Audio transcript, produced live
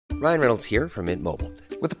Ryan Reynolds here from Mint Mobile.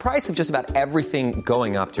 With the price of just about everything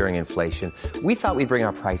going up during inflation, we thought we'd bring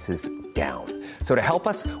our prices down. So to help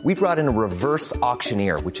us, we brought in a reverse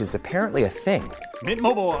auctioneer, which is apparently a thing. Mint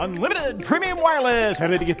Mobile Unlimited Premium Wireless. How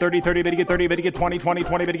to get 30, 30, bit to get 30, bit to get 20, 20,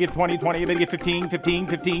 20, bit to get 20, 20, bit to get 15, 15,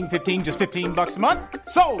 15, 15, just $15 a month?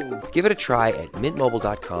 Sold! Give it a try at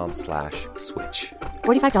mintmobile.com/switch.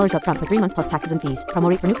 $45 up front for 3 months plus taxes and fees. Promo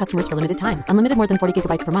rate for new customers for limited time. Unlimited more than 40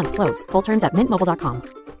 gigabytes per month. Slows full terms at mintmobile.com.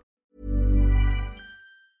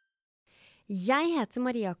 Jeg heter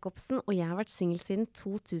Marie Jacobsen, og jeg har vært single siden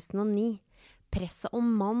 2009. Presset om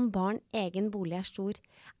mann, barn, egen bolig er stor.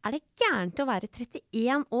 Er det gærent å være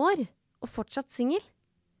 31 år og fortsatt single?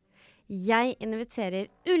 Jeg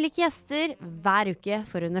inviterer ulike gjester hver uke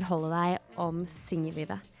for å underholde deg om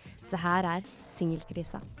singellivet. Det her er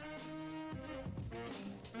Singelkrisa.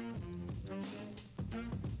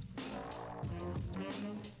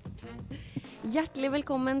 Hjertelig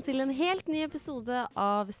velkommen til en helt ny episode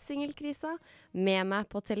av Singelkrisa. Med meg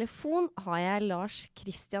på telefon har jeg Lars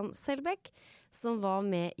Christian Selbekk, som var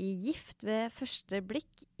med i Gift ved første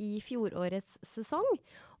blikk i fjorårets sesong,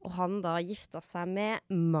 og han da gifta seg med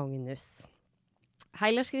Magnus.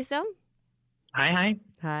 Hei Lars Christian. Hei, hei.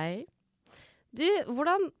 Hei. Du,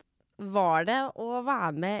 hvordan var det å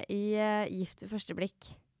være med i Gift ved første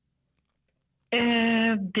blikk?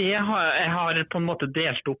 Jeg har på en måte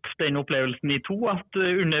delt opp den opplevelsen i to, at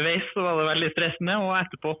underveis så var det veldig stressende, og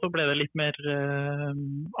etterpå så ble det litt mer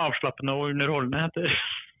avslappende og underholdende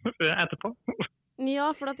etterpå. Ja,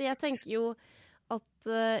 for at jeg tenker jo at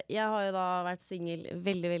jeg har jo da vært single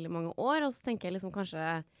veldig, veldig mange år, og så tenker jeg liksom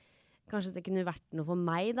kanskje det kunne vært noe for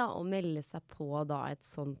meg da, å melde seg på da et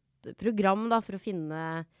sånt program da, for å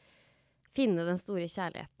finne den store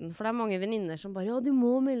kjærligheten. For det er mange venninner som bare, ja, du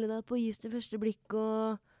må melde deg på Gift ved første blikk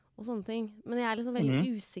og sånne ting. Men jeg er liksom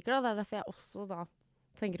veldig usikker da, det er derfor jeg også da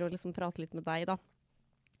tenker å liksom prate litt med deg da.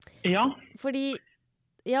 Ja. Fordi,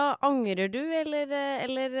 ja, angrer du, eller?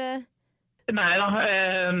 Nei da,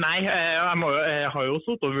 jeg har jo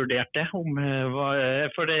suttet og vurdert det,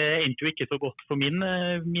 for det endte jo ikke så godt for min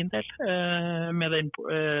del,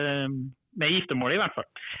 med giftermålet i hvert fall.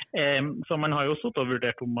 Så man har jo suttet og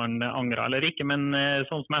vurdert om man angrer eller ikke, men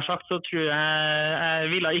sånn som jeg har sagt, så tror jeg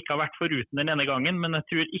ville ikke ha vært foruten den ene gangen, men jeg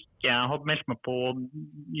tror ikke jeg hadde meldt meg på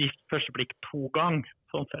Gift første blikk 2 ganger,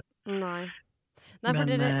 sånn sett. Nei, for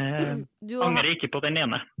men angrer ikke på den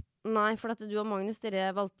ene. Nei, for at du og Magnus,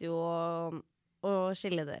 dere valgte jo å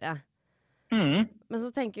skille dere. Men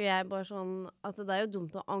så tenker jeg bare sånn at det er jo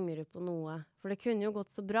dumt å angre på noe. For det kunne jo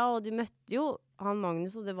gått så bra, og du møtte jo han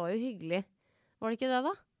Magnus, og det var jo hyggelig. Var det ikke det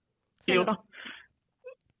da? Jo da.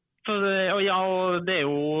 Så og det er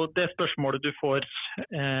jo det spørsmålet du får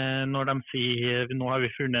når de sier nå har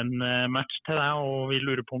vi funnet en match til deg, og vi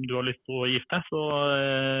lurer på om du har lyst til å gifte deg,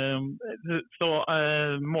 så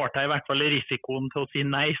målte jeg i hvert fall risikoen til å si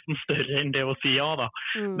nei som større enn det å si ja da,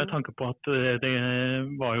 med tanke på at det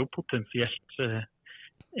var jo potensielt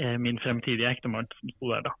min fremtidige ektemann som stod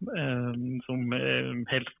der da, som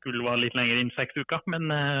helst skulle være litt lenger enn 6 uker, men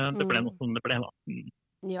det ble noe som det ble da.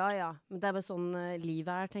 Ja, men det er bare sånn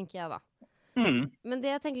livet er, tenker jeg da. Men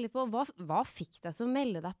det jeg tenker litt på, hva fikk deg til å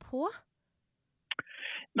melde deg på?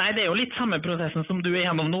 Nei, det er jo litt samme prosessen som du er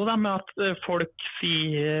gjennom nå da, med at folk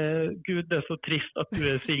sier Gud, det er så trist at du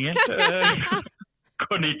er single.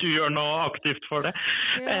 Kan ikke du gjøre noe aktivt for det?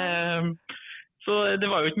 Så det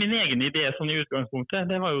var jo ikke min egen idé sånn i utgangspunktet.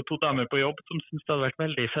 Det var jo 2 damer på jobb som syntes det hadde vært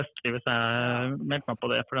veldig festlig hvis jeg meldte meg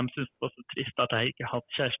på det, for de syntes det var så trist at jeg ikke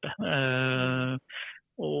hadde kjæreste.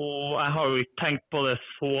 Og jeg har jo ikke tenkt på det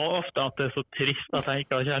så ofte at det er så trist at jeg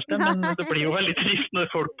ikke har kjæreste, men det blir jo veldig trist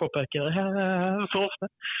når folk påpeker det så ofte.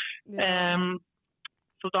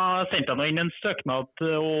 Så da sendte jeg nå inn en søknad,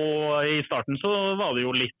 og i starten så var det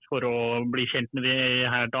jo litt for å bli kjent med de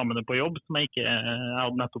her damene på jobb, som jeg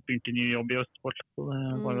hadde nettopp begynt i ny jobb i Østfold, så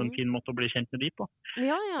det var jo en fin måte å bli kjent med de på.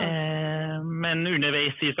 Ja. Men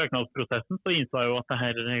underveis i søknadsprosessen så innså jeg jo at det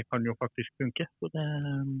her kan jo faktisk funke, så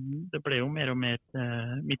det ble jo mer og mer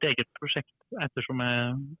mitt eget prosjekt ettersom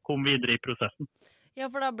jeg kom videre i prosessen. Ja,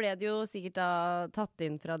 for da ble det jo sikkert da tatt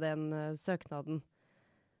inn fra den søknaden.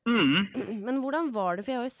 Men hvordan var det?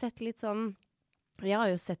 For jeg har jo sett litt sånn, jeg har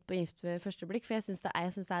jo sett på Gift ved første blikk, for jeg synes det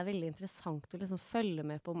er veldig interessant å liksom følge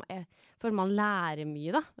med på, for man lærer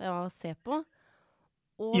mye da, å se på.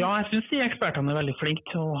 Ja, jeg synes de ekspertene er veldig flinke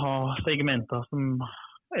til å ha segmenter som,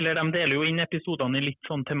 eller de deler jo inn episodene litt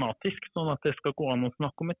sånn tematisk, sånn at det skal gå an å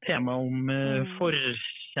snakke om et tema om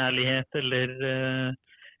forkjærlighet eller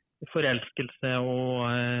forelskelse og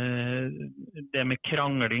det med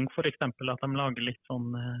krangling for eksempel, at de lager litt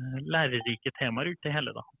sånn lærerike temaer ut i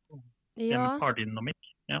hele da. Ja, en pardynamikk.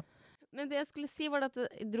 Ja. men det jeg skulle si var at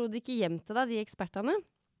dro de ikke hjem til deg, de ekspertene?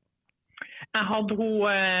 Jeg hadde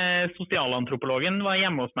sosialantropologen var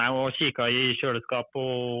hjemme hos meg og kikket i kjøleskap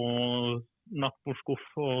og nattbordskuff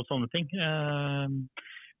og sånne ting,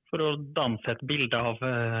 for å danse et bilde av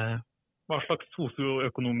hva slags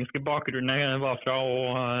sosioøkonomiske bakgrunn jeg var fra og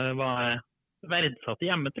var verdsatt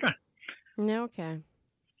hjemme, tror jeg. Ja, ok.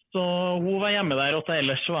 Så hun var hjemme der, og så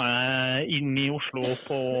ellers var jeg inne i Oslo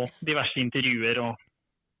på diverse intervjuer og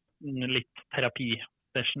litt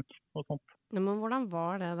terapisessions og sånt. Ja, men hvordan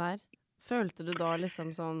var det der? Følte du da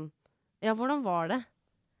liksom sånn... Ja, hvordan var det?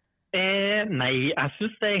 Nei, jeg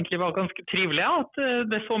synes det egentlig var ganske trivelig, ja, at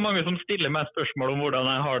det er så mange som stiller meg spørsmål om hvordan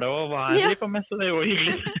jeg har det og hva jeg driver med, så det er jo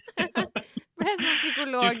hyggelig. Ble så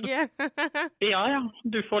psykolog. Ja,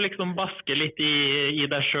 du får liksom baske litt i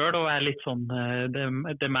deg selv, og er litt sånn, det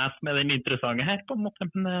er meg som er den interessante her, på en måte.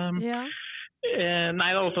 Men, Ja.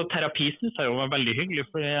 Nei, da, også terapi synes jeg jo var veldig hyggelig,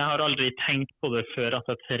 for jeg har aldri tenkt på det før at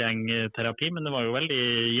jeg trenger terapi, men det var jo veldig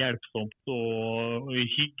hjelpsomt og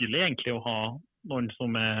hyggelig egentlig å ha noen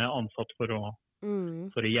som er ansatt for å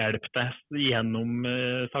hjelpe deg gjennom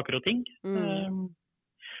saker og ting.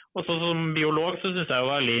 Også som biolog så synes jeg det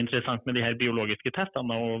er veldig interessant med de her biologiske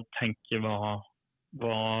testene og tenke hva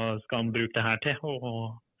skal han bruke det her til,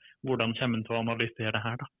 og hvordan kommer han til å analysere det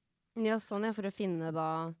her da. Ja, sånn for å finne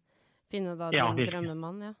din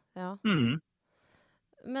drømmemann, ja.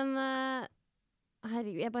 Men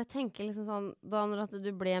herregud, jeg bare tenker liksom sånn, da når at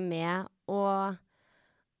du ble med, og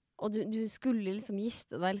du skulle liksom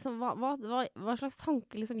gifte deg, liksom, hva slags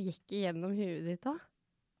tanker liksom gikk igjennom huet ditt da?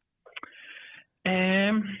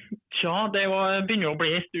 Tja, det begynner å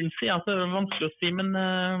bli en stund siden, så det er vanskelig å si, men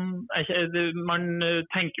man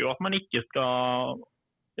tenker jo at man ikke skal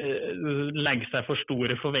legge seg for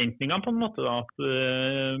store forventninger på en måte da, at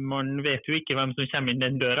man vet jo ikke hvem som kommer inn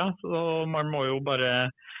den døra, så man må jo bare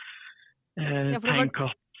tenke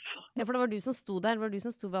at... Ja, for det var du som sto der, det var du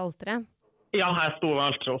som sto ved alteret. Ja, jeg sto ved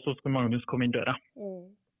alteret, og så skulle Magnus komme inn døra.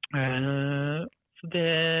 Så det...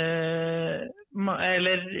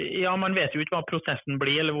 man vet jo ikke hva prosessen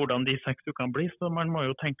blir, eller hvordan de 6 ukene blir, så man må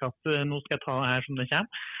jo tenke at nå skal jeg ta det her som det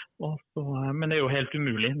kommer. Men det er jo helt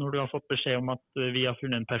umulig når du har fått beskjed om at vi har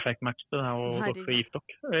funnet en perfekt match til deg, og dere skal gifte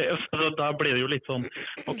dere. Så da blir det jo litt sånn,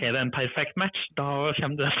 ok, det er en perfekt match, da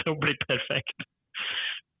kommer det til å bli perfekt.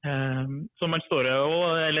 Så man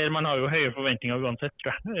man har jo høye forventninger uansett,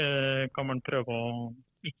 tror jeg. Kan man prøve å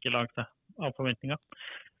ikke lage seg av forventninger.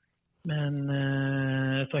 Men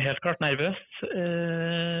så helt klart nervøs.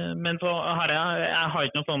 Men så har jeg har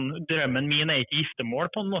ikke noe sånn, drømmen min er ikke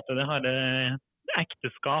giftermål på en måte. Det har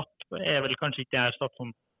ekteskap er vel kanskje ikke satt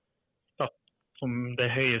som det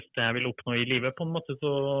høyeste jeg vil oppnå i livet på en måte. Så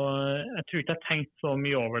jeg tror ikke jeg tenkte så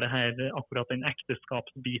mye over det her, akkurat den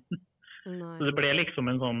ekteskapsbiten. Nei. Så det ble liksom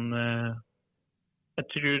en sånn, jeg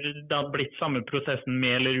tror det har blitt samme prosessen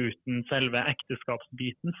med eller uten selve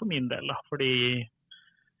ekteskapsbiten for min del da, fordi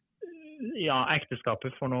ja,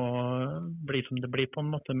 ekteskapet får nå bli som det blir på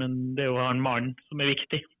en måte, men det er jo en mann som er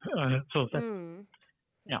viktig, sånn sett.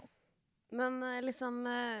 Ja. Men liksom,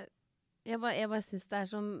 jeg bare synes det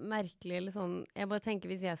så merkelig, eller sånn, jeg bare tenker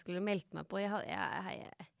hvis jeg skulle meldt meg på, jeg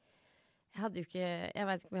hadde jo ikke, jeg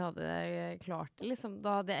vet ikke om jeg hadde klart det, liksom.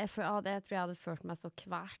 Da jeg tror jeg hadde følt meg så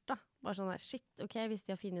kvært, da. Bare sånn der, shit, ok, hvis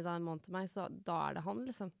de har funnet da en mann til meg, så da det han,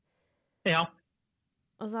 liksom. Ja.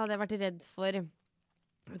 Og så hadde jeg vært redd for,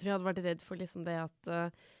 jeg tror jeg hadde vært redd for liksom det at,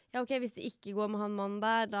 ja, ok, hvis det ikke går med han mannen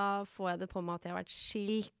der, da får jeg det på meg at jeg har vært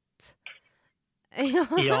skilt.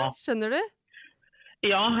 Ja. Skjønner du?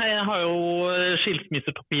 Ja, jeg har jo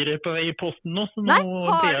skilsmissepapirer på vei i posten nå, så nå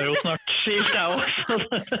blir jeg jo snart skilt jeg også.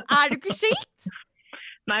 Er du ikke skilt?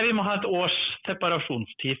 Nei, vi må ha et års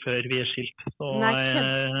separasjonstid før vi er skilt. Så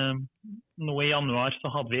nå i januar så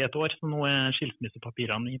hadde vi et år, så nå er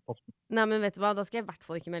skilsmissepapirene i posten. Nei, men vet du hva, da skal jeg i hvert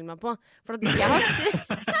fall ikke melde meg på. For at jeg har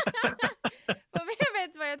jeg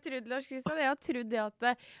vet hva jeg trodde, Lars Kristian. Jeg har trodd det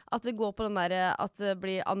at det går på den der, at det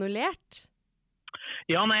blir annullert.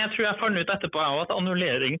 Ja, nei, jeg tror jeg fant ut etterpå at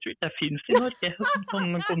annullering tror ikke det finnes i Norge,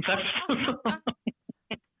 sånn konsept.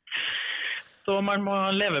 Så man må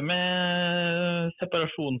leve med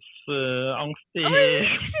separasjonsangst i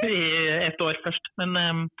et år først. Men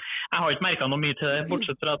jeg har ikke merket noe mye til det,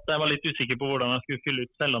 bortsett fra at jeg var litt usikker på hvordan jeg skulle fylle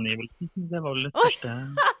ut selvangivelsen. Det var vel det største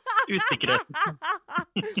usikkerheten.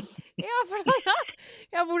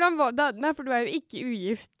 Ja, hvordan var det? Nei, for du er jo ikke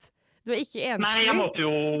ugift. Du er ikke enslig? Nei, jeg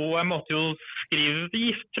måtte jo skrive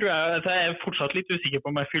gift, tror jeg. Så jeg er fortsatt litt usikker på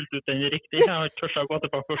om jeg fylte ut den riktig. Jeg har ikke tørt å gå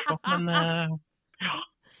tilbake først nå, men ja.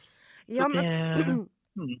 Ja,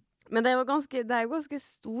 Men det er jo ganske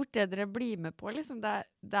stort det dere blir med på, liksom.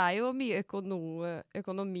 Det er jo mye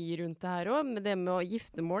økonomi rundt det her også, med det med å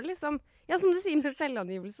giftermål, liksom. Ja, som du sier med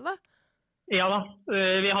selvangivelse, da. Ja da,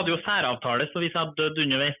 vi hadde jo særavtale, så hvis jeg hadde dødd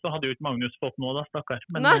underveis, så hadde jo ikke Magnus fått noe da, stakkar.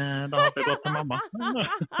 Men da hadde det gått til mamma.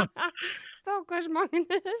 Stakkars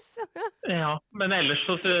Magnus. Ja, men ellers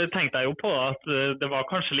så tenkte jeg jo på at det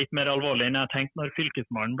var kanskje litt mer alvorlig enn jeg tenkte når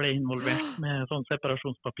fylkesmannen ble involvert med sånne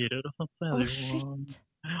separasjonspapirer og sånt. Så det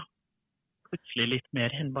jo plutselig litt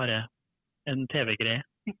mer enn bare en TV-greie.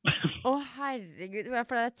 Herregud,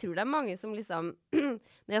 for jeg tror det er mange som liksom,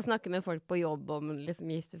 når jeg snakker med folk på jobb om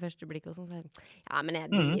liksom gift ved første blikk og sånn, så er det, ja, men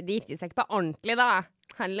de gifter seg ikke på ordentlig da,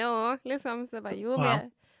 hallo, liksom, så jeg bare, jo,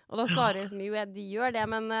 og da svarer jeg liksom, jo, de gjør det,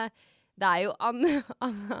 men det er jo hva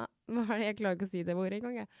er det, jeg klarer ikke å si det ordet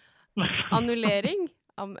engang, annullering,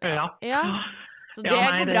 ja, så det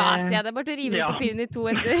går bra, sier jeg, det er bare til å rive ut papiren i 2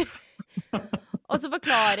 etter. Og så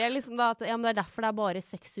forklarer jeg liksom da at ja, men det er derfor det er bare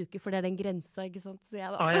 6 uker, for det er den grensa, ikke sant, sier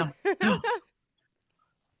jeg da.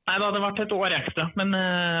 Nei, da hadde det vært et år ekstra, men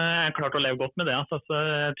jeg klarte å leve godt med det, altså, så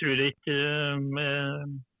jeg tror ikke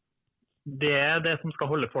det er det som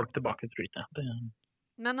skal holde folk tilbake, tror jeg ikke.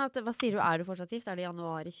 Men hva sier du, er du fortsatt gift? Er det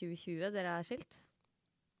januar i 2020 dere er skilt?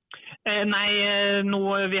 Nei,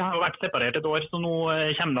 vi har jo vært separert et år, så nå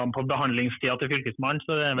kommer de på behandlingstida til fylkesmannen,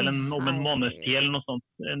 så det er vel om en månedstid eller noe sånt,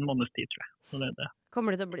 en månedstid tror jeg. Så det er det. Det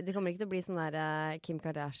kommer ikke til å bli sånn der Kim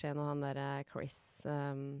Kardashian og han der Chris,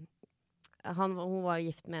 hun var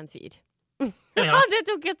gift med en fyr. Ja. Det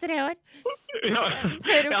tok jo 3 år. Ja,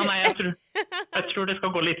 nei, jeg tror det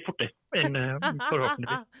skal gå litt fortere enn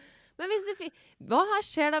forhåpentligvis. Men hva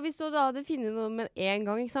skjer da hvis du da hadde finnet noe med en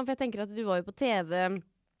gang, ikke sant? For jeg tenker at du var jo på TV,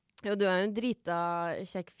 og du er jo en drita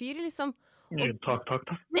kjekk fyr, liksom. Takk.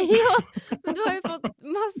 Ja, men du har jo fått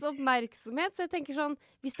masse oppmerksomhet, så jeg tenker sånn,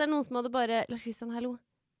 hvis det er noen som hadde bare, Lars Kristian, hallo,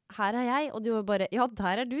 her er jeg, og du var bare, ja,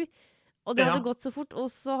 der er du. Og det hadde gått så fort,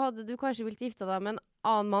 og så hadde du kanskje vilt gifte deg med en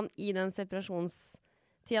annen mann i den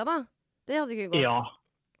separasjonstida da. Det hadde ikke gått. Ja.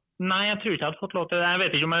 Nei, jeg tror ikke jeg hadde fått lov til det. Jeg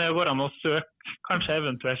vet ikke om jeg går an å søke, kanskje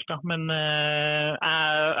eventuelt da, men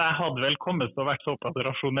jeg hadde vel kommet til å vært såpass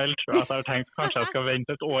rasjonell, tror jeg, at jeg har tenkt kanskje jeg skal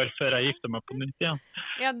vente et år før jeg gifter meg på nytt igjen.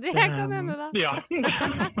 Ja, det kan hende da. Ja,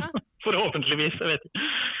 forhåpentligvis, jeg vet ikke.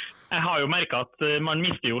 Jeg har jo merket at man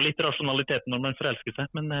mister jo litt rasjonaliteten når man forelsker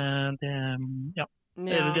seg, men det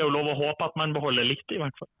er jo lov å håpe at man beholder litt i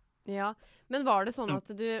hvert fall. Ja, men var det sånn at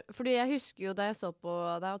fordi jeg husker jo da jeg så på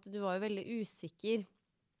deg, at du var jo veldig usikker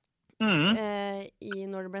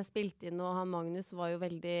når det ble spilt inn, og han Magnus var jo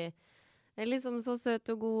veldig liksom så søt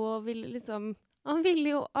og god, og ville liksom, han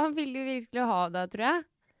ville jo virkelig ha deg, tror jeg.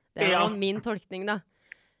 Det var min tolkning da.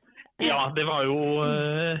 Ja, det var jo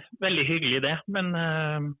veldig hyggelig det, men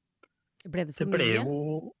ble det for mye?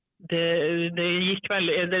 Det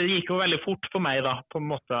gikk jo veldig fort for meg da, på en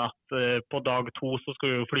måte at på dag 2 så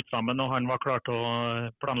skulle vi jo flytte sammen, og han var klar til å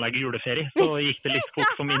planlegge juleferie, så gikk det litt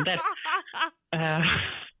fort for min del.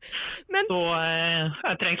 Så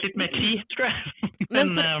jeg trengte litt mer tid, tror jeg.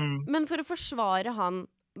 Men for å forsvare han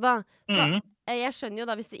da, så jeg skjønner jo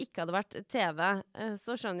da, hvis det ikke hadde vært TV,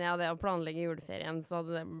 så skjønner jeg det å planlegge juleferien, så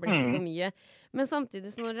hadde det blitt for mye. Men samtidig,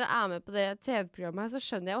 så når dere er med på det TV-programmet, så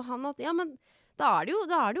skjønner jeg jo han at, ja, men da er det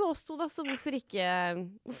jo oss to da, så hvorfor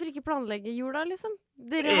ikke planlegge jula, liksom?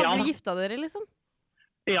 Dere hadde jo gifta dere, liksom.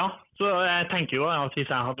 Ja, så jeg tenker jo at hvis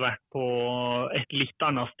jeg hadde vært på et litt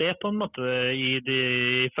annet sted på en måte i de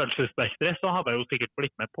følelsesspektret, så hadde jeg jo sikkert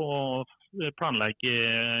blitt med på å planlegge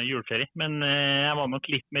juleferie. Men jeg var nok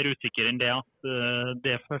litt mer usikker enn det at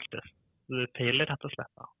det føltes feil, rett og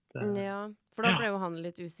slett. Ja, for da ble jo han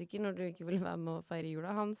litt usikker når du ikke ville være med å feire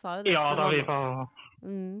jula. Han sa jo det. Ja, da vi var...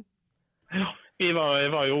 Ja, vi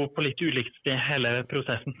var jo på litt ulikt sted hele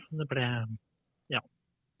prosessen. Det ble...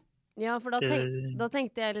 Ja, for da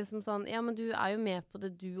tenkte jeg liksom sånn, ja, men du er jo med på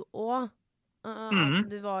det du også. At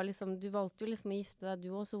du valgte jo liksom å gifte deg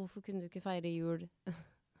du også, så hvorfor kunne du ikke feire jul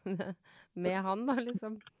med han da,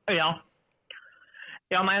 liksom? Ja,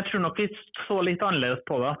 nei, jeg tror nok vi så litt annerledes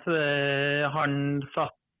på det, at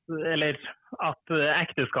at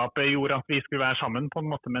ekteskapet gjorde at vi skulle være sammen på en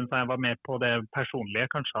måte, mens jeg var med på det personlige,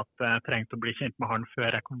 kanskje at jeg trengte å bli kjent med han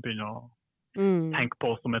før jeg kunne begynne å tenke på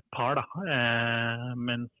oss som et par da,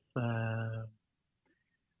 mens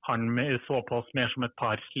han så på oss mer som et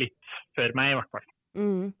par litt før meg i hvert fall.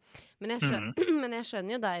 Men jeg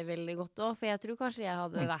skjønner jo deg veldig godt også, for jeg tror kanskje jeg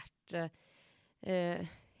hadde vært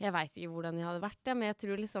jeg vet ikke hvordan jeg hadde vært det, men jeg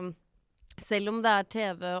tror liksom selv om det er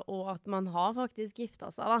TV og at man har faktisk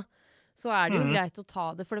gifta seg da, så er det jo greit å ta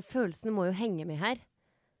det, for følelsene må jo henge med her.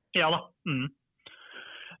 Ja da.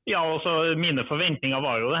 Ja, og så mine forventninger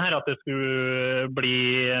var jo det her at det skulle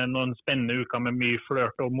bli noen spennende uker med mye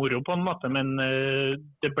flørt og moro på en måte, men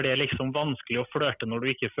det ble liksom vanskelig å flørte når du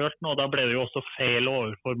ikke følte noe, og da ble det jo også feil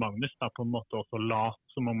overfor Magnus, da på en måte også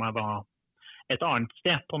som om jeg var et annet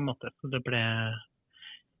sted på en måte, så det ble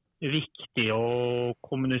viktig å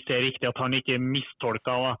kommunisere, viktig at han ikke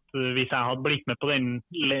mistolket at hvis jeg hadde blitt med på den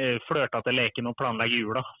flørtete leken og planlegge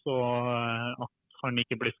jula, så at han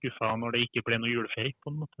ikke ble skuffet når det ikke ble noe juleferie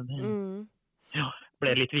på en måte. Det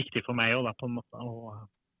ble litt viktig for meg også, da, på en måte å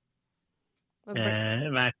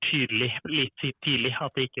være tydelig litt tidlig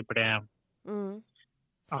at det ikke ble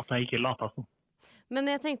at jeg ikke latet sånn. Men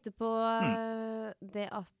jeg tenkte på det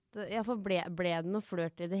at for ble det noe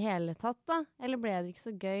flørt i det hele tatt da? Eller ble det ikke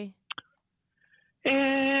så gøy?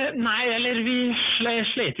 Nei, eller vi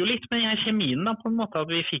slet jo litt med den kjemien da, på en måte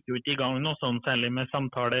at vi fikk jo ikke i gang noe sånn særlig med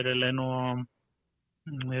samtaler eller noe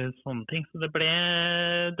sånne ting. Så det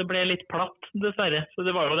ble litt platt, dessverre. Så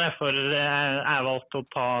det var jo derfor jeg valgte å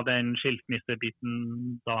ta den skilsmissebiten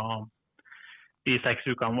da de 6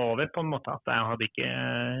 ukene var over, på en måte. At jeg hadde ikke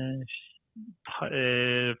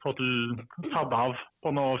fått tatt av på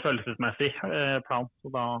noe følelsesmessig plan. Så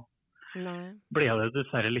da ble det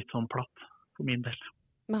dessverre litt sånn platt for min del.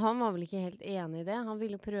 Men han var vel ikke helt enig i det? Han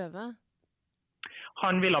ville prøve?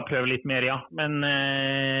 Han ville prøve litt mer, ja. Men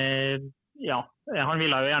ja, han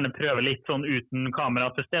ville jo gjerne prøve litt sånn uten kamera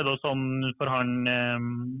til stede, og sånn, for han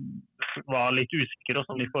var litt usikker og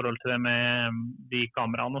sånn i forhold til det med de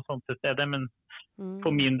kameraene og sånt til stede, men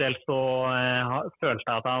for min del så følte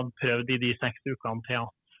jeg at jeg hadde prøvd i de 6 ukene til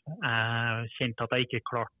at jeg kjente at jeg ikke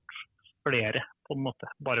klarte flere på en måte,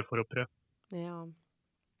 bare for å prøve.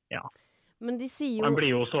 Ja. Men de sier jo... Man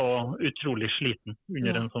blir jo så utrolig sliten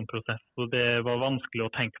under en sånn prosess, så det var vanskelig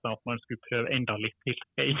å tenke seg at man skulle prøve enda litt til.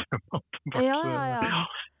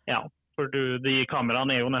 Ja, for de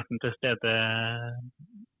kameraene jo nesten til stede,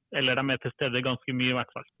 eller de til stede ganske mye i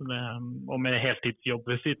hvert fall. Og med heltidsjobb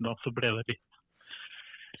ved siden av så ble det litt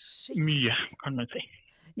mye, kan man si.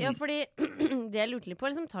 Ja, fordi det jeg lurte litt på,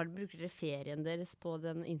 liksom, bruker dere ferien deres på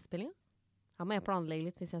den innspillingen? Her må jeg planlegge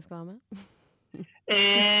litt hvis jeg skal være med.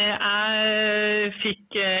 Jeg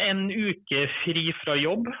fikk en uke fri fra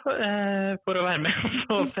jobb for å være med,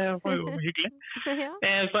 så det var jo hyggelig.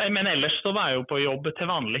 Men ellers så var jeg jo på jobb til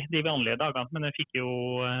vanlig, de vanlige dagene, men jeg fikk jo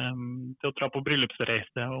til å dra på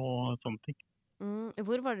bryllupsreise og sånne ting.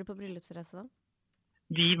 Hvor var dere på bryllupsreise da?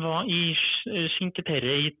 Vi var i Cinque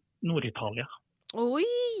Terre i Nord-Italia. Oi!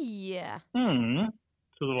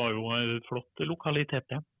 Så det var jo en flott lokalitet,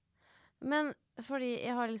 ja. Men fordi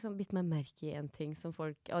jeg har liksom bitt meg merke i en ting som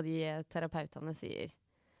folk av de terapeutene sier.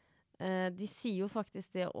 De sier jo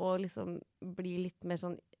faktisk det å liksom bli litt mer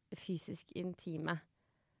sånn fysisk intime.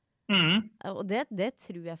 Og det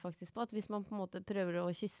tror jeg faktisk på, at hvis man på en måte prøver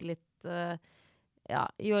å kysse litt,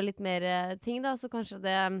 gjøre litt mer ting da, så kanskje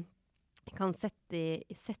det kan sette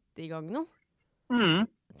i gang noe.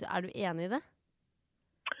 Er du enig i det?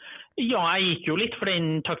 Ja, jeg gikk jo litt for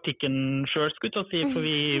den taktikken selv, skulle jeg si, for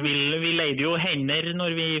vi leide jo hender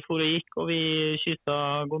når vi for og gikk, og vi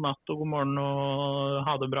kysset god natt og god morgen og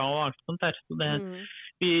ha det bra og alt sånt der. Så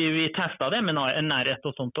vi testet det med nærhet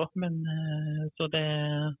og sånt også, men så det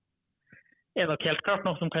nok helt klart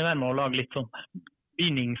noe som kan være med å lage litt sånn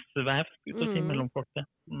bindingsvev, skulle jeg si, mellom folk.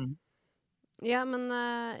 Ja, men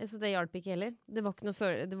så det hjalp ikke heller? Det var ikke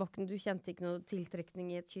noe, du kjente ikke noe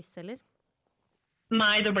tiltrekning i et kyss heller?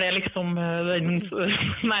 Nei, det ble liksom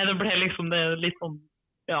det litt sånn,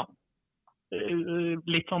 ja,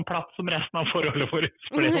 litt sånn platt som resten av forholdet vårt,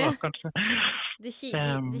 for det var kanskje. De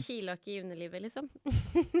kila ikke i underlivet, liksom?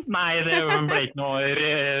 Nei, det ble ikke noe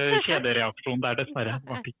kjedereaksjon der, dessverre.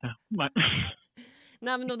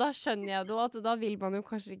 Nei, men da skjønner jeg da, at da vil man jo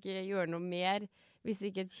kanskje ikke gjøre noe mer, hvis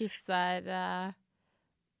ikke et kyss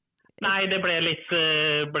Nei, det ble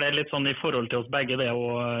litt sånn i forhold til oss begge, det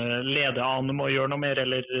å lede an med å gjøre noe mer,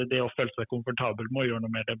 eller det å føle seg komfortabel med å gjøre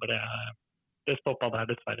noe mer, det stoppet der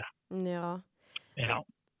dessverre. Ja.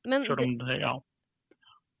 Men selv om det,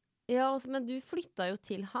 Ja, men du flyttet jo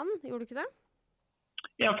til han, gjorde du ikke det?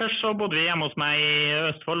 Ja, først så bodde vi hjemme hos meg i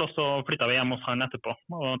Østfold, og så flyttet vi hjemme hos han etterpå,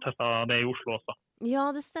 og testet det i Oslo også. Ja,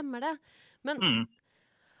 det stemmer det. Men...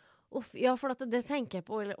 ja, for det tenker jeg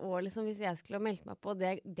på, og liksom, hvis jeg skulle ha meldt meg på, det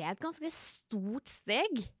er et ganske stort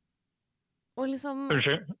steg. Og liksom,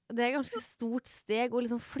 det er et ganske stort steg å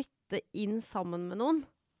liksom flytte inn sammen med noen.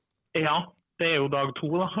 Ja, det er jo dag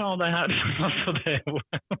 2 da, av det her. Altså, det er jo...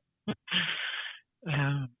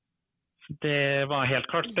 det var helt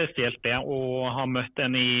klart spesielt det å ha møtt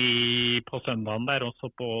en på søndagen der, og så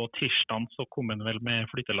på tirsdagen så kom han vel med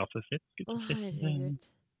flyttelasset sitt. Herregud.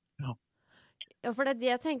 Ja. Ja, for det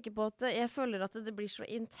jeg tenker på at jeg føler at det blir så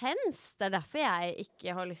intenst. Det derfor jeg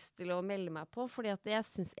ikke har lyst til å melde meg på, fordi at jeg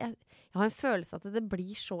synes jeg har en følelse at det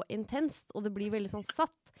blir så intenst, og det blir veldig sånn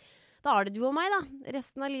satt. Da det du og meg da,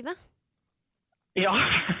 resten av livet. Ja.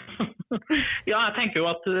 Ja, jeg tenker jo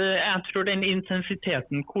at jeg tror den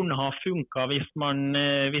intensiteten kunne ha funket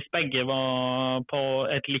hvis begge var på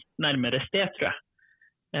et litt nærmere sted, tror jeg.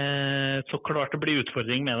 Så klart det blir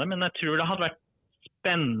utfordring med det, men jeg tror det hadde vært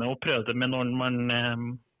spennende å prøve det med når man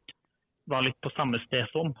var litt på samme sted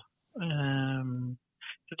som. Så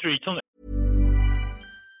jeg tror ikke sånn.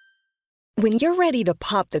 When you're ready to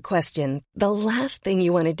pop the question, the last thing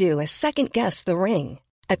you want to do is second-guess the ring.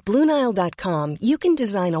 At BlueNile.com, you can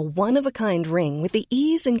design a one-of-a-kind ring with the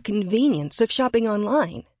ease and convenience of shopping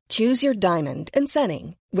online. Choose your diamond and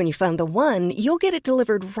setting. When you find the one, you'll get it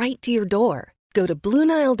delivered right to your door. Go to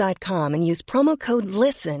BlueNile.com and use promo code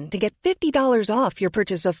LISTEN to get $50 off your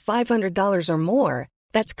purchase of $500 or more.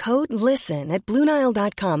 That's code LISTEN at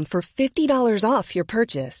BlueNile.com for $50 off your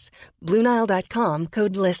purchase. BlueNile.com,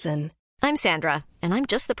 code LISTEN. I'm Sandra, and I'm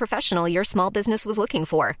just the professional your small business was looking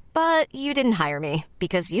for. But you didn't hire me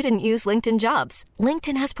because you didn't use LinkedIn Jobs.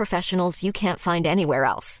 LinkedIn has professionals you can't find anywhere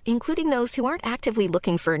else, including those who aren't actively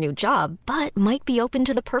looking for a new job, but might be open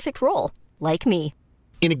to the perfect role, like me.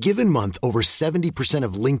 In a given month, over 70%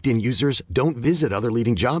 of LinkedIn users don't visit other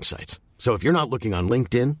leading job sites. So if you're not looking on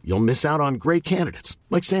LinkedIn, you'll miss out on great candidates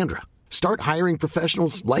like Sandra. Start hiring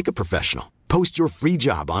professionals like a professional. Post your free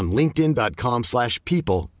job on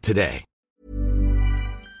linkedin.com/people today.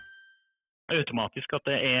 Automatisk at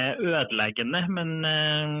det ødeleggende, men...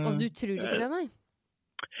 Og du tror ikke det, nei?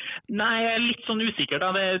 Nei, jeg litt sånn usikker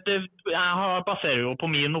da. Jeg baserer jo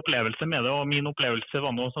på min opplevelse med det, og min opplevelse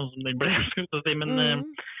var noe sånn som den ble, skulle jeg si, men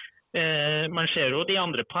man ser jo de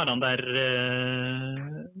andre parene der,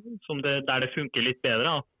 der det funker litt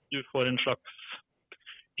bedre, at du får en slags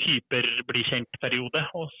bli kjent periode,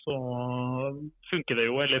 og så funker det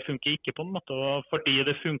jo, eller funker ikke på en måte, og fordi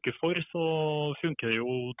det funker så funker det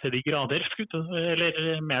jo til de grader,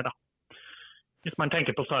 eller mer da. Hvis man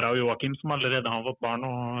tenker på Sara og Joakim, som allerede har fått barn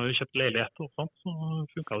og kjøpt leilighet og sånt, så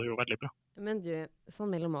funker det jo veldig bra. Men du, sånn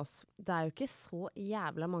mellom oss, det jo ikke så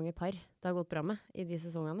jævla mange par det har gått bra med i de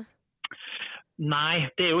sesongene. Nei,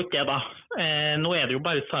 det jo ikke det da. Nå det jo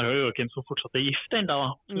bare Sara og Joakim som fortsatt gift enda da,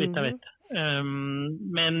 så vidt jeg vet.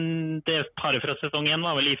 Men det paret fra sesong 1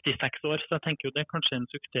 var vel gift i 6 år, så jeg tenker jo det kanskje en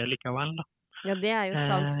suksess likevel da. Ja, det jo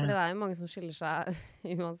sant, for det jo mange som skiller seg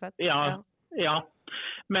uansett. Ja.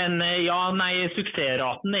 Men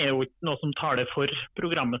suksessraten jo ikke noe som tar det for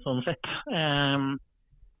programmet sånn sett.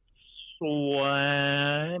 Så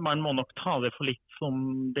man må nok ta det for litt som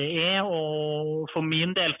det og for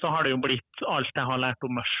min del så har det jo blitt alt jeg har lært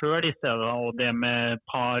om meg selv i stedet, og det med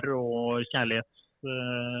par og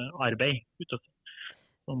kjærlighetsarbeid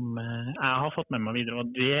som jeg har fått med meg videre,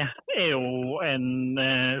 og det jo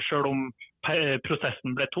selv om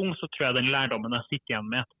prosessen ble tung, så tror jeg den lærdommen jeg sitter igjen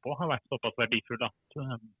med etterpå har vært såpass verdifull at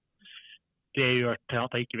det gjør til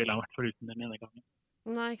at jeg ikke ville ha vært foruten den ene gangen.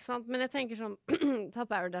 Nei, ikke sant? Men jeg tenker sånn, ta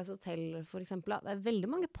Paradise Hotel for eksempel, det veldig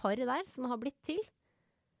mange par der som har blitt til.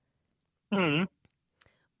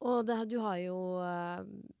 Og du har jo,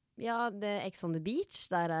 det Ex on the Beach,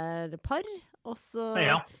 der det par, og så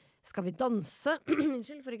Skal vi danse,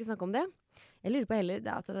 unnskyld for ikke snakke om det. Jeg lurer på heller,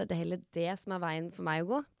 at det heller det som veien for meg å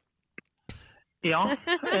gå. Ja,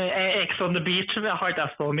 Ex on the Beach har ikke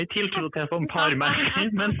jeg så mye tiltro til som parmerker,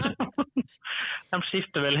 men de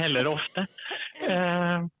skifter vel heller ofte.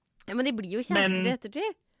 Ja, men de blir jo kjærester i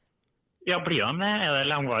ettertid. Ja, blir de det? Det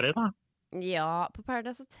langvarig da? Ja, på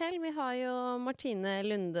Paradise Hotel, vi har jo Martine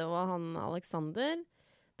Lunde og han Alexander.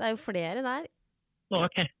 Det jo flere der.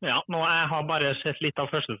 Ok, ja, nå jeg har bare sett litt av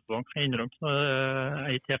første sesong, jeg innrømmer, så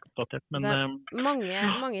jeg ikke helt oppdatert, men... Det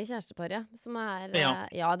mange kjærestepar, som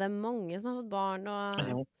det mange som har fått barn,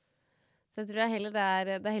 og... Så jeg tror det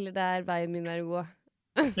heller der veien min å gå.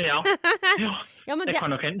 Ja, men det kan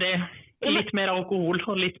nok hende. Det litt mer alkohol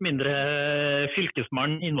og litt mindre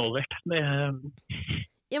fylkesmann involvert. Men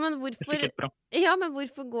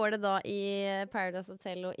hvorfor går det da i Paradise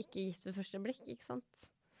Hotel og ikke Gift ved første blikk, ikke sant?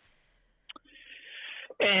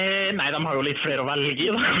 Nei, de har jo litt flere å velge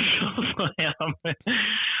i da.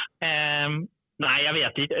 Nei, jeg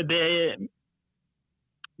vet ikke.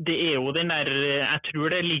 Det jo den der, jeg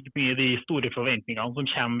tror det ligger mye i de store forventningene som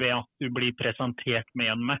kommer ved at du blir presentert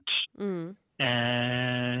med en match.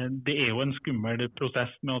 Det jo en skummel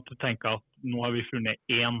prosess med at du tenker at nå har vi funnet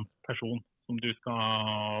én person som du skal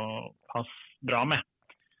passe bra med.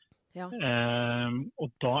 Ja. Og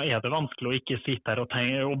da det vanskelig å ikke sitte der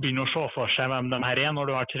og begynne å se for seg hvem de her når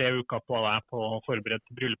du har 3 uker på deg på å forberede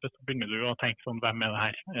til bryllupet, så begynner du å tenke sånn, hvem det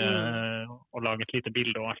her? Og lage et lite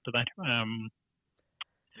bilde og alt det der.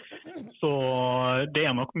 Så det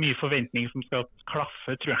nok mye forventning som skal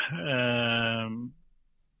klaffe, tror jeg.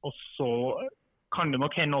 Og så kan det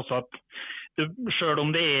nok hende også at selv om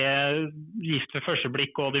det gift ved første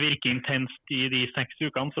blikk og det virker intenst i de 6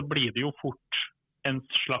 ukene, så blir det jo fort en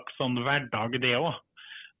slags sånn hverdag det også.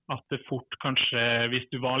 At det fort kanskje, hvis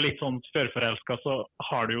du var litt sånn førforelsket, så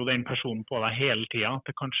har du jo den personen på deg hele tiden. At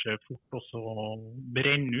det kanskje fort også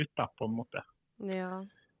brenner ut da, på en måte. Ja.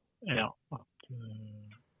 Ja, at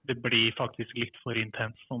det blir faktisk litt for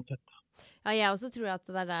intens sånn sett. Ja, jeg også tror at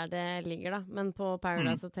det der det ligger da. Men på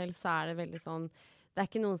Paradise Hotel så det veldig sånn, det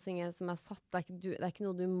ikke noen ting som satt, det ikke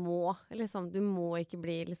noe du må, liksom. Du må ikke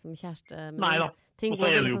bli liksom kjæreste med. Nei da, og så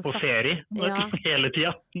det jo på ferie hele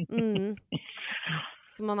tiden.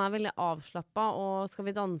 Så man veldig avslappet, og skal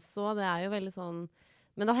vi danse, og det jo veldig sånn,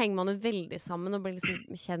 men da henger man jo veldig sammen, og blir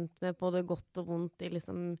liksom kjent med på det godt og vondt i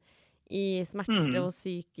liksom, i smerte og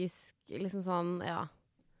psykisk, liksom sånn,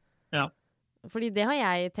 ja. Fordi det har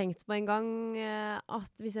jeg tenkt på en gang,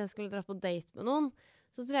 at hvis jeg skulle dra på date med noen,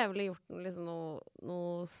 så tror jeg ville gjort liksom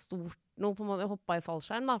noe stort, noe på en måte hoppet i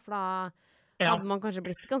fallskjerm da, for da hadde man kanskje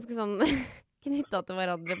blitt ganske sånn knyttet til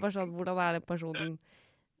hverandre, bare sånn, hvordan det personen?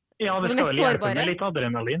 Ja, det skal vel hjelpe med litt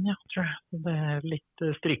adrenalin, tror jeg. Det litt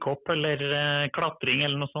strikkhopp eller klatring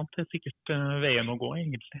eller noe sånt, det sikkert veien å gå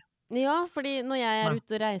egentlig. Ja, fordi når jeg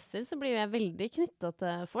ute og reiser, så blir jeg veldig knyttet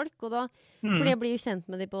til folk, og da, fordi jeg blir jo kjent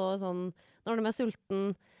med de på sånn, når de sulten,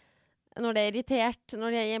 når de irritert, når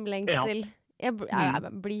de hjemlengsel. Jeg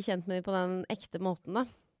blir kjent med dem på den ekte måten da.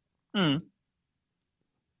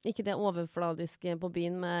 Ikke det overfladiske på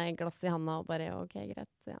byen med glass i handa og bare, ok,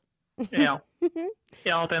 greit, ja,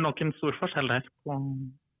 det nok en stor forskjell der på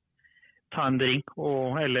ta en drink,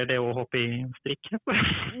 eller det å hoppe i strikk.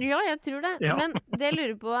 Ja, jeg tror det. Men det jeg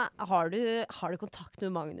lurer på, har du kontakt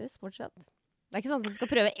med Magnus fortsatt? Det ikke sånn at du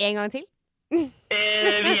skal prøve en gang til?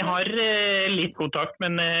 Vi har litt kontakt,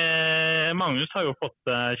 men Magnus har jo fått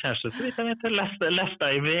kjæreste, så vidt jeg vet. Leste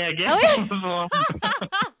i VG.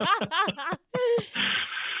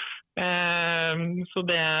 Så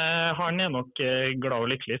det han nok glad og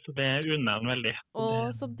lykkelig, så det unner han veldig.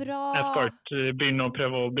 Så bra. Jeg skal ikke begynne å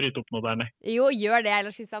prøve å bryte opp noe der, nei. Jo, gjør det,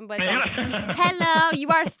 ellers synes han bare sånn Hello,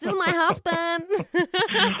 you are still my husband.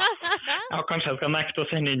 Ja, kanskje jeg skal nekte å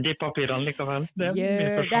sende inn de papirene likevel.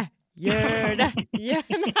 Gjør det.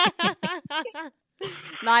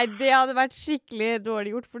 Nei, det hadde vært skikkelig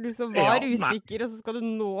dårlig gjort, for du som var usikker, og så skal du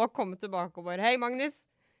nå komme tilbake og bare, hei Magnus,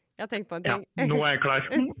 jeg har tenkt på en ting. Ja, nå jeg klar.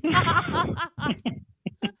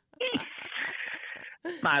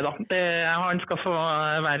 Neida, han skal få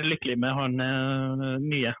være lykkelig med han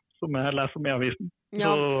nye, som jeg leser om i avisen.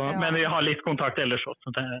 Men vi har litt kontakt ellers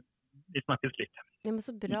også, så vi snakkes litt. Ja, men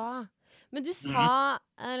så bra. Men du sa,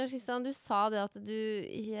 Christian, du sa det at du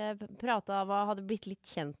hadde blitt litt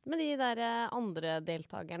kjent med de der andre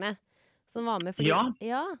deltakerne som var med.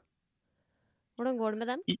 Ja. Hvordan går det med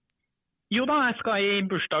dem? Jo da, jeg skal i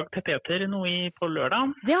bursdag til Peter nå på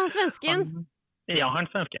lørdag. Det han svensken? Han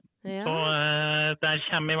svensken. Ja. Så der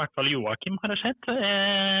kommer i hvert fall Joakim, har jeg sett.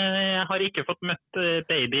 Jeg har ikke fått møtt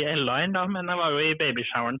baby Ella enda, men jeg var jo i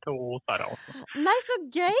babyshoweren til Sara også. Nei, så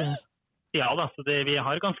gøy! Ja da, så vi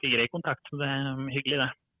har ganske grei kontakt, så det hyggelig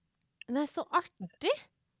det. Nei, så artig!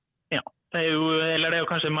 Ja, det jo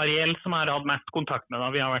kanskje Marielle som har hatt mest kontakt med da.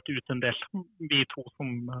 Vi har vært ute en del, vi to som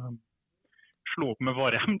slo opp med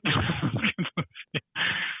våre.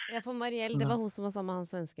 Ja, for Marielle, det var hun som var sammen med han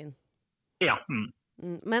svensken. Ja.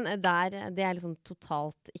 Men det liksom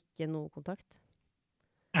totalt ikke noe kontakt?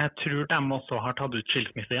 Jeg tror de også har tatt ut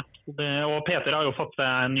skilsmisse, ja. Og Peter har jo fått seg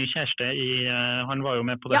en ny kjæreste han var jo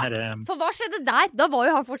med på det her. Ja, for hva skjedde der? Da var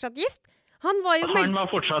jo han fortsatt gift. Han var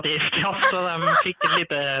fortsatt gift, ja. Så de fikk et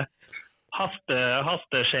lite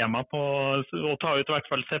hasteskjema på å ta ut i hvert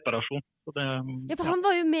fall separasjon. Så ja, for han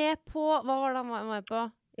var jo med på, hva var det han var med på?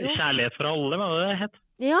 Jo. Kjærlighet for alle, hva det het.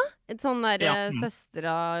 Ja, et sånn der søster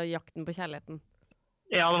av jakten på kjærligheten.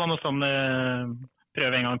 Ja, det var noe sånn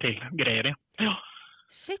prøv en gang til, greier, ja.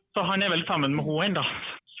 Shit. Så han vel sammen med henne da.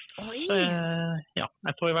 Oi! Så,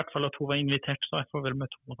 jeg så i hvert fall at hun var invitert, så jeg får vel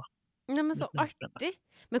møte henne da. Ja, men så artig.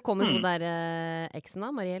 Men kommer hun der eksen da,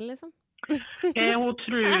 Marielle liksom? Hun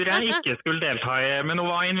tror jeg ikke skulle delta i, men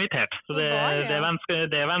hun var invitert. Så det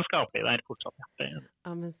vennskapelig der fortsatt.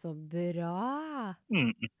 Ja, men så bra.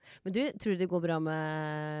 Men du, tror du det går bra med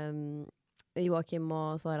Joakim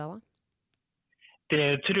og Sara da?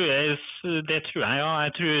 Det tror jeg, ja.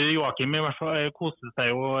 Jeg tror Joakim I hvert fall koste seg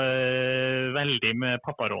jo veldig med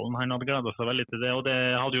papparollen. Han hadde gledet seg veldig til det, og det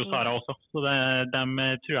hadde jo Sara også. Så de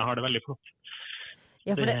tror jeg har det veldig flott.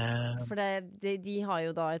 Ja, for de har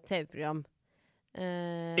jo da et TV-program.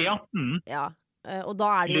 Ja. Ja, og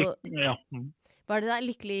da det jo... Ja. Var det der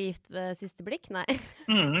Lykkelig gift ved siste blikk? Nei.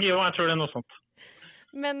 Jo, jeg tror det noe sånt.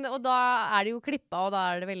 Men, og da det jo klippa, og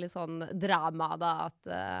da det veldig sånn drama da, at...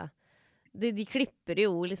 De klipper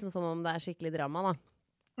jo liksom som om det skikkelig drama, da.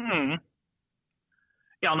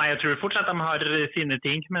 Ja, nei, jeg tror fortsatt de har sine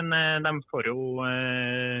ting, men de får jo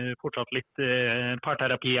fortsatt litt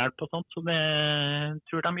parterapihjelp og sånt, så det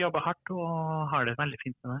tror de jobber hardt og har det veldig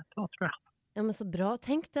fint med det, så tror jeg. Ja, men så bra.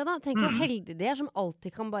 Tenk det da. Tenk hvor heldig de som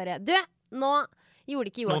alltid kan bare... Du, nå gjorde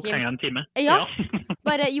ikke Joakim... Nå trenger jeg en time. Ja.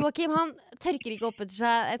 Bare Joakim, han tørker ikke opp etter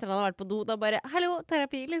seg etter han har vært på do. Da bare, hallo,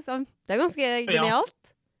 terapi, liksom. Det ganske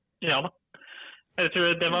genialt. Ja da. Jeg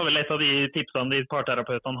tror det var vel et av de tipsene de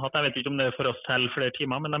parterapeutene hadde. Jeg vet ikke om det for oss selv flere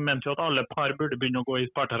timer, men de mente jo at alle par burde begynne å gå I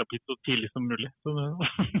parterapi så tidlig som mulig. Så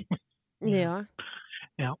ja.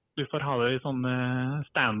 Ja, du får ha det I sånn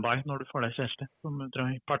standby når du får deg kjæreste, som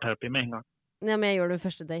drar I parterapi med en gang. Ja, men jeg gjør det på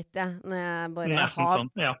første date, ja. Når jeg bare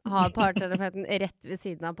har parterapeuten rett ved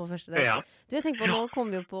siden av på første date. Ja. Du, jeg tenker på, nå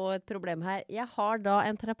kommer vi jo på et problem her. Jeg har da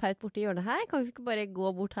en terapeut borte I hjørnet her. Kan vi ikke bare gå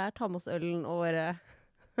bort her, ta med oss ølen og våre...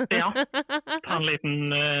 Ja, ta en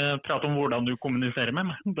liten prat om hvordan du kommuniserer med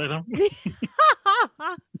meg. Det sånn.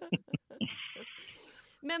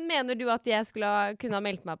 Men mener du at jeg kunne ha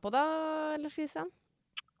meldt meg på da, Lars Christian?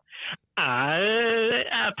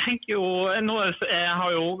 Jeg tenker jo, jeg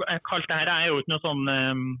har jo kalt det her, jeg jo ikke noe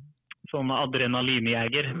sånn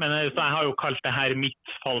adrenalinjeger, men så jeg har jo kalt det her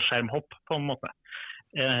mitt fallskjermhopp på en måte.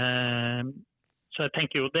 Så jeg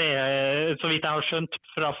tenker jo det, så vidt jeg har skjønt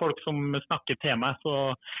fra folk som snakker til meg,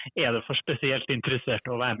 så det for spesielt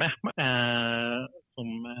interesserte å være med, som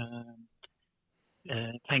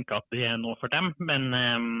tenker at det noe for dem. Men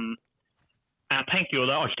jeg tenker jo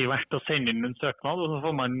det alltid verdt å sende inn en søknad, og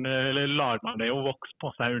så lar man det jo vokse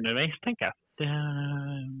på seg underveis, tenker jeg.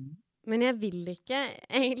 Men jeg vil ikke,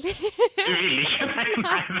 egentlig. Du vil ikke?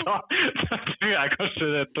 Nei, da tror jeg kanskje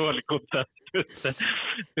det et dårlig konsept.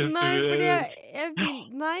 Nei, fordi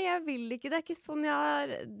jeg vil ikke. Det ikke sånn jeg har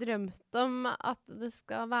drømt om at det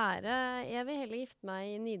skal være. Jeg vil heller gifte meg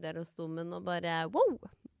I Nidarosdomen og bare, wow!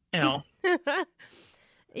 Ja.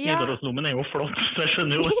 Nidarosdomen jo flott, så jeg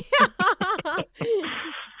skjønner jo.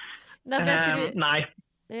 Nei.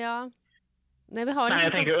 Ja. Nei, vi har liksom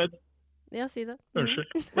jeg tenker jo... Ja, si det. Unnskyld.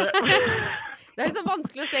 Det så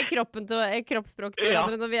vanskelig å se kroppsspråk til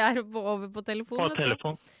hverandre når vi over på telefon. På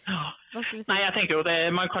telefon. Hva skulle du si? Nei, jeg tenker jo det,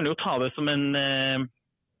 man kan jo ta det som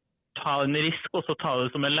ta en risk, og så ta det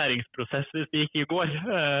som en læringsprosess hvis det ikke går.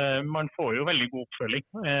 Man får jo veldig god oppfølging.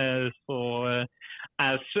 Så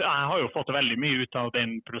jeg har jo fått veldig mye ut av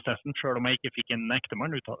den prosessen, selv om jeg ikke fikk en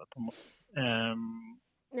ektemann ut av det på en måte.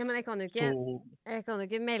 Ja, men jeg kan jo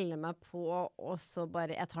ikke melde meg på, og så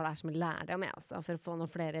bare, jeg tar det her som en lærdom, altså, for å få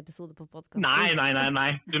noen flere episoder på podcasten.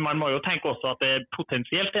 Nei. Man må jo tenke også at det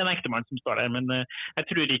potensielt en ektemann som står der, men jeg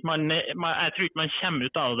tror ikke man kommer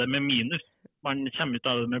ut av det med minus. Man kommer ut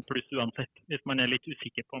av det med pluss uansett, hvis man litt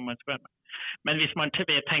usikker på om man skal være med. Men hvis man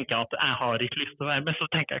tenker at jeg har ikke lyst til å være med, så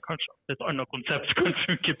tenker jeg kanskje at et annet konsept kan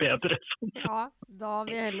funke bedre. Ja, da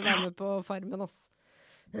vil jeg heller være med på Farmen, altså.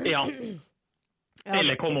 Ja.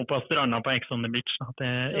 Eller komme opp på stranda på Ex on the Beach. Det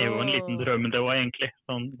jo en liten drøm det også egentlig.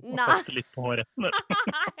 Sånn, å kaste litt på håret.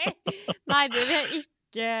 Nei, det vil jeg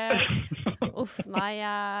ikke. Uff, nei,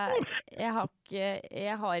 jeg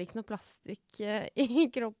har ikke noe plastikk I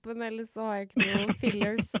kroppen, eller så har jeg ikke noe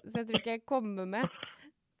fillers, så jeg tror ikke jeg kommer med.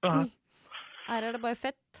 Her det bare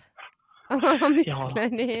fett. Og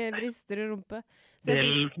muskler I bryster og rumpe.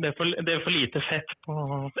 Det for lite fett på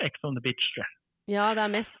Ex on the Beach, tror jeg. Ja, det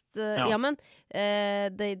mest ja, men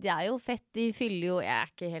det jo fett, de fyller jo, jeg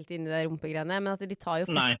ikke helt inne I det rumpegreiene, men at de tar jo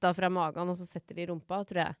fett da fra magen og så setter de I rumpa,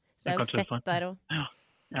 tror jeg. Så det jo fett sånn. Der også.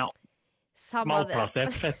 Ja.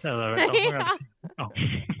 Malplassert fett det vel. Ja.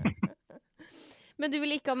 Men du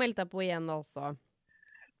vil ikke ha meldt deg på igjen altså?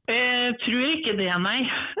 Jeg tror ikke det, nei.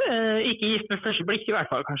 Ikke gift med første blikk I hvert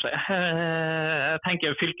fall, kanskje. Jeg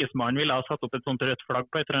tenker fylkesmannen ville ha satt opp et sånt rødt flagg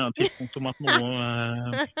på et eller annet tidspunkt om at nå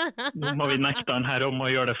må vi nekte han her om å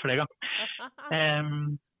gjøre det flere ganger.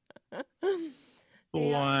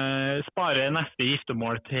 Og spare neste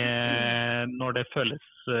giftemål til når det føles,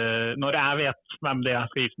 når jeg vet hvem det jeg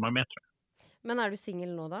skal gifte meg med, tror jeg. Men du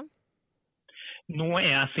single nå da? Nå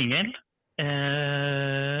jeg single.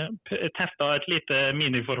 testet et lite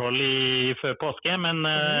miniforhold før påske, men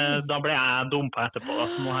da ble jeg dumpet etterpå. Da.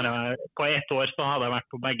 Så nå har jeg, på 1 år så hadde jeg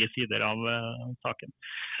vært på begge sider av saken.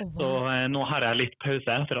 Så nå har jeg litt pause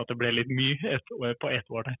etter at det ble litt mye på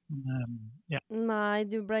 1 år. Ja. Nei,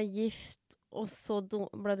 du ble gift, og så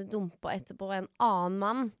ble du dumpet etterpå av en annen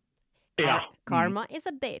mann. Ja. Karma is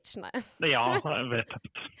a bitch, nei. Ja, jeg vet det.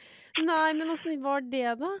 Nei, men hvordan var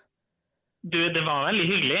det da? Du, det var veldig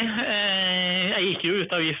hyggelig. Jeg gikk jo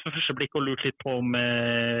ut av gift for første blikk og lurte litt på om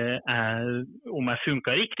jeg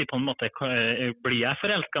funket riktig på en måte. Blir jeg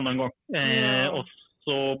forelsket noen gang? Og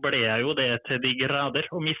så ble jeg jo det til de grader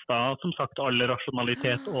og mistet som sagt all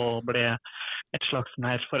rasjonalitet og ble et slags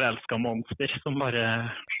mer forelsket monster som bare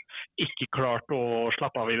ikke klarte å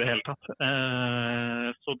slappe av i det hele tatt.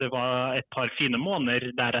 Så det var et par fine måneder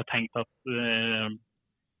der jeg tenkte at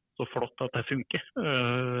så flott at det funker.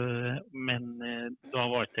 Men da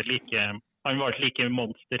var det han var ikke like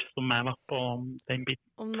monster som meg var på den biten.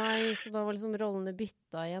 Nei, så da var liksom rollene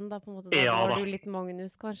bytta igjen da, på en måte. Da var du litt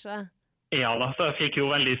Magnus, kanskje? Ja da, så jeg fikk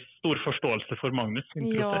jo veldig stor forståelse for Magnus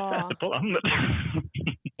etterpå.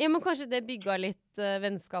 Ja, men kanskje det bygget litt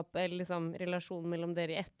vennskap eller liksom relasjon mellom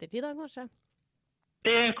dere i ettertid da, kanskje?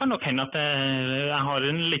 Det kan nok hende at jeg har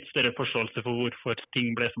en litt større forståelse for hvorfor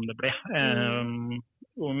ting ble som det ble.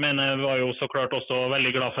 Men jeg var jo så klart også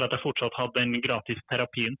veldig glad for at jeg fortsatt hadde den gratis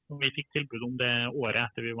terapien som vi fikk tilbud om det året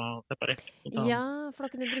etter vi var separert. Ja, for da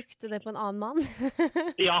kunne du brukte det på en annen mann.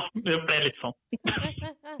 Ja, det ble litt sånn.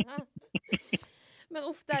 Men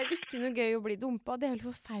det er jo ikke noe gøy å bli dumpet. Det er helt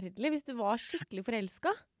forferdelig hvis du var skikkelig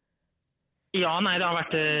forelsket. Ja, nei, det har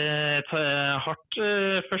vært hardt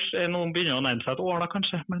først. Noen begynner å nærme seg et år da,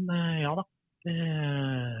 kanskje. Men ja da, det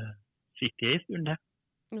sitter i stund det.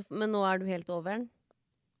 Men nå er du helt over den?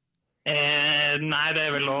 Nei, det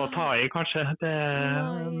er vel å ta i, kanskje.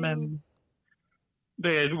 Men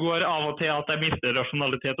det går av og til at jeg mister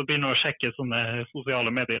rasjonalitet og begynner å sjekke sånne sosiale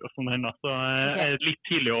medier og sånne enda. Så det er litt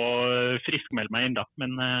tidlig å friskmelde meg enda,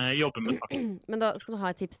 men jobber med saken. Men da skal du ha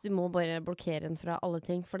et tips. Du må bare blokkere den fra alle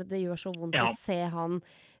ting, for det gjør så vondt å se han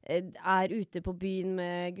er ute på byen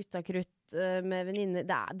med guttakrutt, med venninner.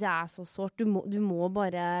 Det er så sårt. Du må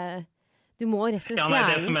bare... Du må rett og slett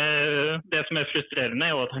fjerne. Det som er frustrerende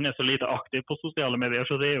er jo at han er så lite aktiv på sosiale medier,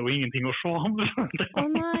 så det er jo ingenting å se om. Å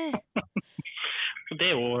nei! Det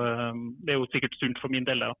er jo sikkert sunt for min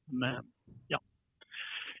del, men ja.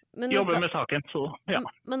 Jobber med saken, så ja.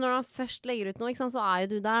 Men når han først legger ut noe, ikke sant, så er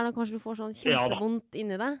jo du der, da kanskje du får sånn kjempevondt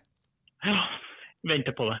inni det? Ja,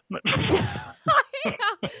 venter på det.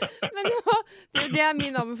 Men det er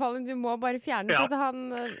min anbefaling, du må bare fjerne for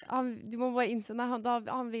at du må bare innse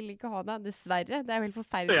han vil ikke ha deg, dessverre, det er jo helt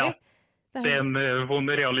forferdelig. Ja, det er en vond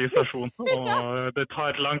realisasjon, og det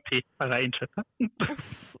tar lang tid før jeg innsett det.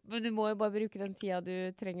 Men du må jo bare bruke den tida du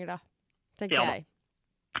trenger da, tenker jeg.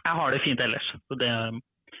 Jeg har det fint ellers, så det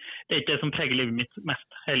er ikke det som preger livet mitt mest,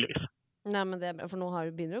 heldigvis. Nei, men det er bra, for nå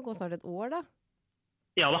begynner det å gå snart et år da.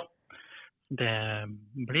 Ja da, det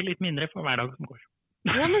blir litt mindre for hver dag som går.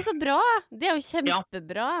 Ja, men så bra! Det er jo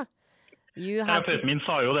kjempebra. Terapeuten min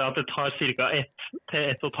sa jo det at det tar ca. 1 til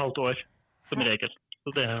 1,5 år som regel. Så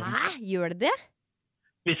det, hæ? Gjør det det?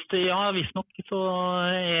 Hvis nok så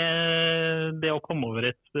er det å komme over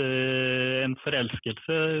en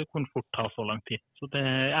forelskelse kan fort ta så lang tid. Så det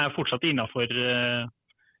er fortsatt innenfor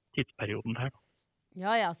tidsperioden her.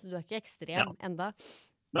 Ja, så du er ikke ekstrem enda?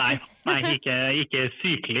 Nei, ikke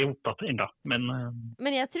sykelig opptatt enda.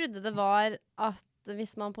 Men jeg trodde det var at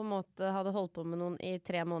hvis man på en måte hadde holdt på med noen i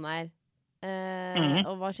 3 måneder,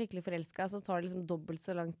 og var skikkelig forelsket, så tar det liksom dobbelt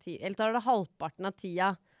så lang tid. Eller tar det halvparten av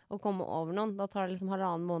tida å komme over noen. Da tar det liksom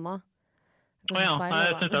 1,5 måned. Jeg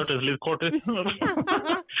synes det hørtes litt kort ut. I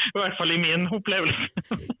hvert fall i min opplevelse.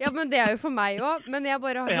 Ja, men det er jo for meg også. Men jeg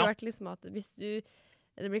bare har hørt liksom at hvis du,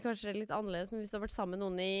 det blir kanskje litt annerledes, men hvis du har vært sammen med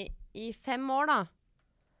noen i 5 år da.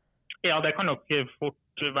 Ja, det kan nok fort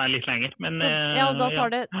være litt lenger. Men, så, da tar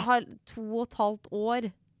det 2,5 år.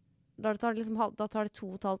 Da tar det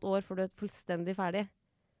 2,5 år før du er fullstendig ferdig.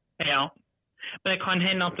 Ja. Men det kan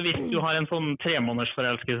hende at hvis du har en sånn 3-måneders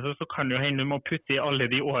forelskelse, så kan det jo hende du må putte i alle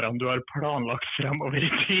de årene du har planlagt fremover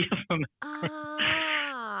i tid.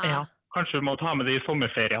 Ja, kanskje du må ta med det i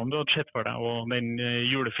sommerferien du har sett for deg, og den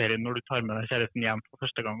juleferien når du tar med deg kjæresten hjem for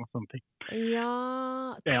første gang og sånne ting. Ja,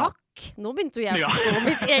 takk! Nå begynte jeg å forstå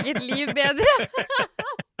mitt eget liv bedre.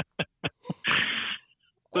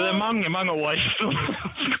 Så det er mange år.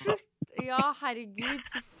 Ja, herregud,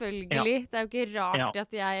 selvfølgelig. Det er jo ikke rart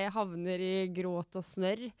at jeg havner i gråt og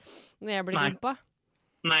snørr når jeg blir dumpet.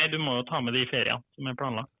 Nei, du må jo ta med de i ferien som er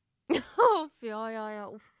planlagt. Ja.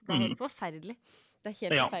 Uff, det er helt forferdelig. Det er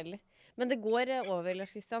helt forferdelig. Men det går over,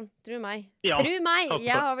 Lars Kristian. Tro meg. Ja, Tro meg! takk.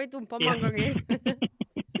 Jeg har blitt dumpa mange ganger.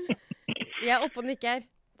 Jeg er oppe og nikker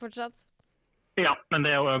fortsatt. Ja, men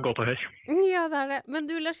det er jo godt å høre. Ja, det er det. Men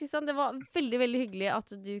du, Lars Kristian, det var veldig, veldig hyggelig at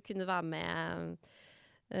du kunne være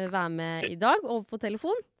med i dag, og på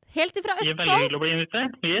telefon. Helt ifra Det er Østfold. veldig hyggelig å bli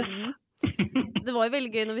invitert. Yes. Det var jo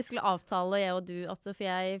veldig gøy når vi skulle avtale, jeg og du, for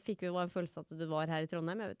jeg fikk jo en følelse at du var her i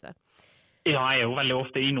Trondheim, jeg vet det. Ja, jeg er jo veldig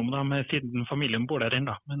ofte innom da, siden familien bor der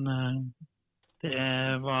ennå. Men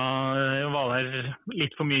jeg var der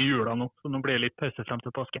litt for mye i jula nå, så nå blir det litt pause frem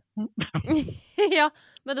til påske. Ja,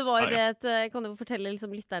 men det var jo det, kan du fortelle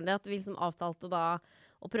liksom lytteren det, at vi liksom avtalte da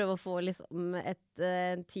å prøve å få liksom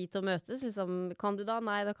en tid til å møtes. Liksom, kan du da?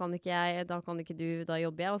 Nei, da kan ikke jeg. Da kan ikke du. Da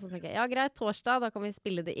jobber jeg. Og så tenker jeg, ja greit, torsdag, da kan vi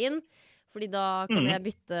spille det inn. Fordi da kan jeg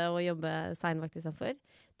bytte og jobbe senvakt i stedet for.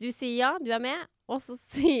 Du sier ja, du er med. Og så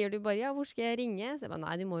sier du bare, ja, hvor skal jeg ringe? Så jeg bare,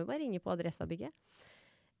 nei, du må jo bare ringe på Adressabygget.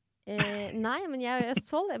 Nei, men jeg er i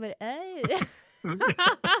Østfold. Jeg bare,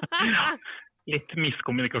 Litt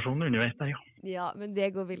miskommunikasjon underveis der, ja. Ja, men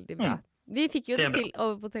det går veldig bra. Vi fikk jo det til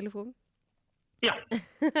over på telefon. Ja.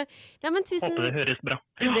 Ja, men tusen... Håper det høres bra.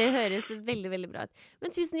 Det høres veldig, veldig bra ut. Men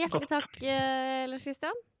tusen hjertelig takk, Lars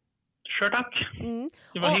Kristian. Selv takk.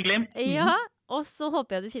 Det var hyggelig. Ja, og så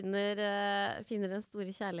håper jeg du finner den store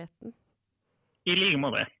kjærligheten. I like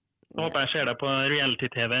måte. Jeg håper jeg ser deg på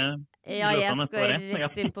reality-TV. Ja, jeg skal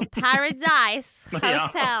rett inn på Paradise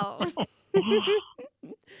Hotel.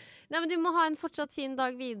 Nei, men du må ha en fortsatt fin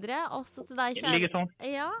dag videre. Også til deg, kjære. Like sånn.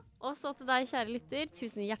 Ja, også til deg, kjære lytter.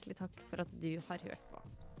 Tusen hjertelig takk for at du har hørt på.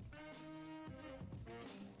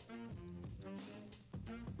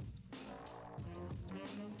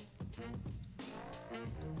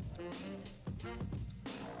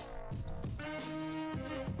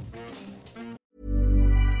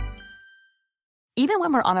 Even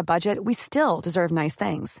when we're on a budget, we still deserve nice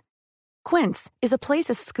things. Quince is a place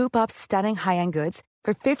to scoop up stunning high-end goods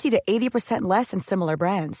for 50 to 80% less than similar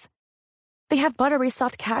brands. They have buttery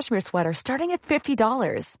soft cashmere sweaters starting at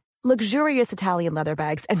 $50, luxurious Italian leather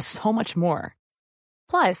bags, and so much more.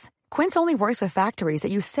 Plus, Quince only works with factories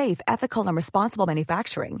that use safe, ethical, and responsible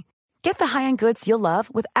manufacturing. Get the high-end goods you'll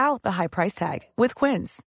love without the high price tag with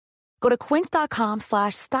Quince. Go to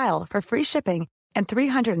quince.com/style for free shipping and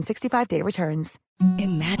 365-day returns.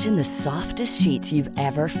 Imagine the softest sheets you've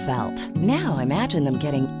ever felt. Now imagine them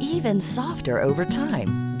getting even softer over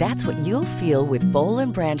time. That's what you'll feel with Boll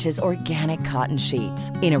 & Branch's organic cotton sheets.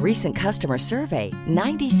 In a recent customer survey,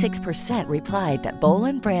 96% replied that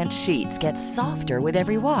Boll & Branch sheets get softer with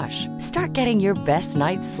every wash. Start getting your best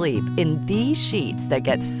night's sleep in these sheets that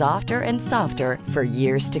get softer and softer for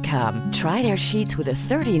years to come. Try their sheets with a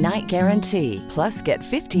 30-night guarantee. Plus, get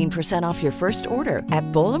 15% off your first order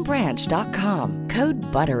at bollandbranch.com. Code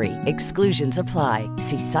BUTTERY. Exclusions apply.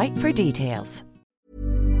 See site for details.